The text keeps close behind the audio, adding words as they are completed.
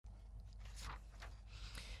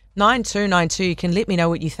9292. You can let me know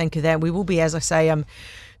what you think of that. We will be, as I say,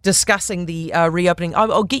 discussing the reopening.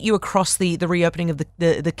 I'll get you across the reopening of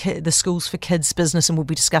the schools for kids business, and we'll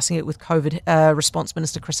be discussing it with COVID response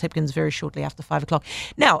Minister Chris Hipkins very shortly after 5 o'clock.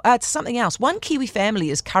 Now, to something else. One Kiwi family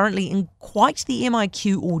is currently in quite the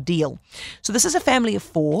MIQ ordeal. So this is a family of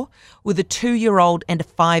 4 with a 2-year-old and a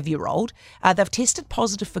 5-year-old. They've tested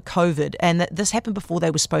positive for COVID, and this happened before they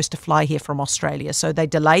were supposed to fly here from Australia. So they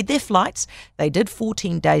delayed their flights. They did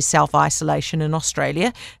 14 days self-isolation in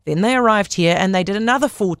Australia. Then they arrived here and they did another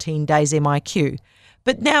 14 days MIQ.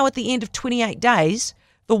 But now at the end of 28 days,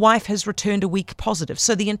 the wife has returned a week positive.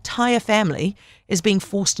 So the entire family is being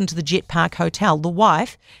forced into the Jet Park Hotel. The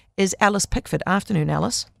wife is Alice Pickford. Afternoon,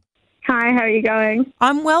 Alice. Hi, how are you going?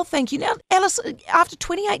 I'm well, thank you. Now, Alice, after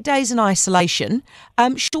 28 days in isolation,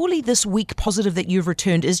 surely this week positive that you've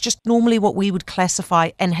returned is just normally what we would classify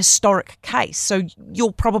an historic case. So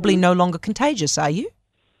you're probably no longer contagious, are you?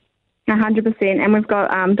 100%. And we've got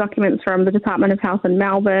documents from the Department of Health in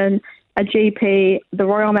Melbourne, a GP, the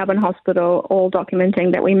Royal Melbourne Hospital, all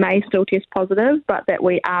documenting that we may still test positive, but that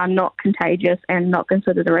we are not contagious and not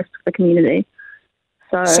considered a risk to the community.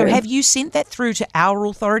 So have you sent that through to our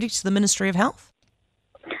authority, to the Ministry of Health?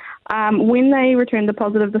 When they returned the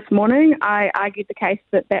positive this morning, I argued the case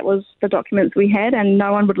that was the documents we had, and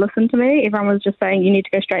no one would listen to me. Everyone was just saying, you need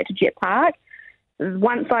to go straight to Jet Park.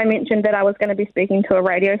 Once I mentioned that I was going to be speaking to a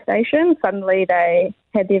radio station, suddenly they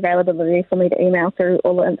had the availability for me to email through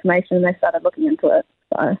all the information, and they started looking into it.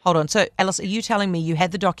 So. Hold on. So, Alice, are you telling me you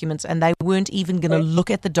had the documents and they weren't even going to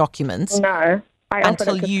look at the documents? No. I offered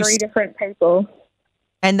it to 3 different people.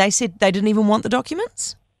 And they said they didn't even want the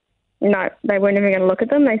documents? No, they weren't even going to look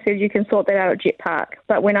at them. They said you can sort that out at Jet Park.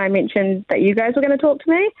 But when I mentioned that you guys were going to talk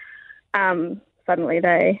to me, suddenly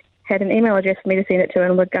they had an email address for me to send it to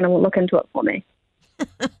and were going to look into it for me.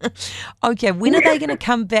 Okay, when are they going to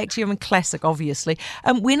come back to you? I mean, classic, obviously.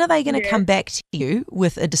 When are they going to come back to you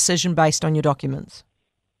with a decision based on your documents?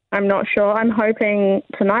 I'm not sure. I'm hoping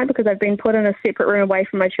tonight, because I've been put in a separate room away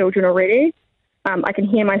from my children already. I can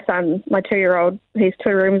hear my son, my 2-year-old, he's 2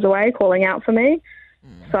 rooms away, calling out for me.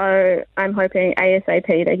 So I'm hoping ASAP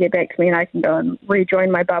they get back to me and I can go and rejoin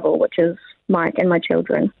my bubble, which is Mike and my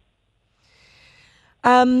children.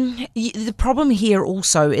 The problem here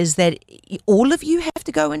also is that all of you have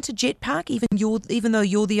to go into Jet Park, even though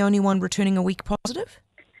you're the only one returning a week positive?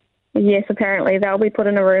 Yes, apparently. They'll be put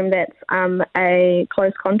in a room that's a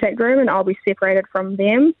close contact room, and I'll be separated from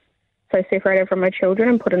them, so separated from my children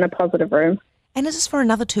and put in a positive room. And is this for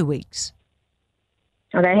another 2 weeks?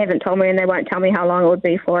 Oh, they haven't told me, and they won't tell me how long it would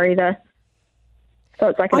be for either. So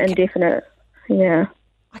it's like an indefinite, yeah.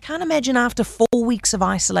 I can't imagine after 4 weeks of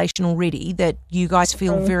isolation already that you guys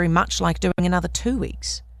feel very much like doing another 2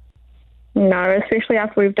 weeks. No, especially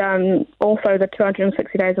after we've done also the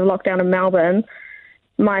 260 days of lockdown in Melbourne.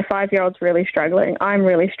 My 5-year-old's really struggling. I'm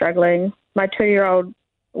really struggling. My 2-year-old,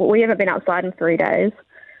 we haven't been outside in 3 days.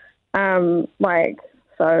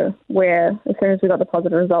 So as soon as we got the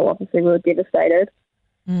positive result, obviously we were devastated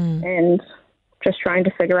and just trying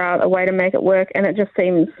to figure out a way to make it work. And it just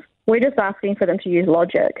seems we're just asking for them to use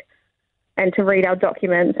logic and to read our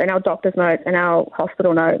documents and our doctor's notes and our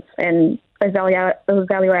hospital notes and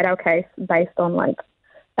evaluate our case based on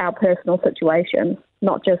our personal situation,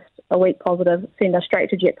 not just a week positive, send us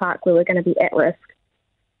straight to Jet Park where we're going to be at risk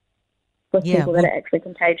with people that are actually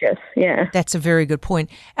contagious. Yeah. That's a very good point.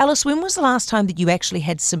 Alice, when was the last time that you actually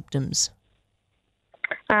had symptoms?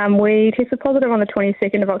 We tested positive on the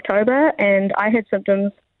 22nd of October, and I had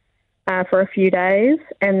symptoms for a few days,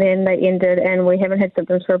 and then they ended, and we haven't had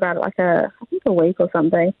symptoms for about a week or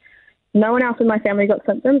something. No one else in my family got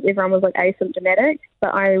symptoms. Everyone was asymptomatic,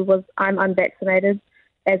 but I'm unvaccinated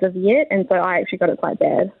as of yet, and so I actually got it quite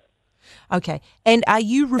bad. Okay, and are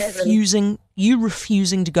you refusing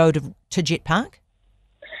to go to Jet Park?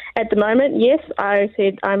 At the moment, yes. I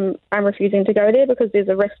said I'm refusing to go there because there's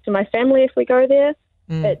a risk to my family if we go there.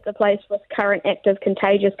 It's a place with current active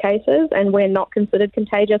contagious cases, and we're not considered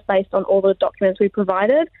contagious based on all the documents we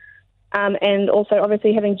provided. And also,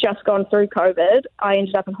 obviously, having just gone through COVID, I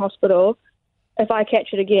ended up in hospital. If I catch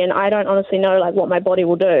it again, I don't honestly know what my body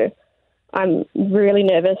will do. I'm really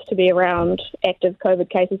nervous to be around active COVID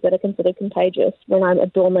cases that are considered contagious when I'm a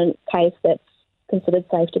dormant case that's considered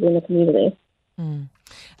safe to be in the community.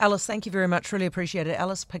 Alice, thank you very much. Really appreciate it.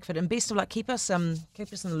 Alice Pickford, and best of luck. Keep us in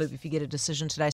the loop if you get a decision today.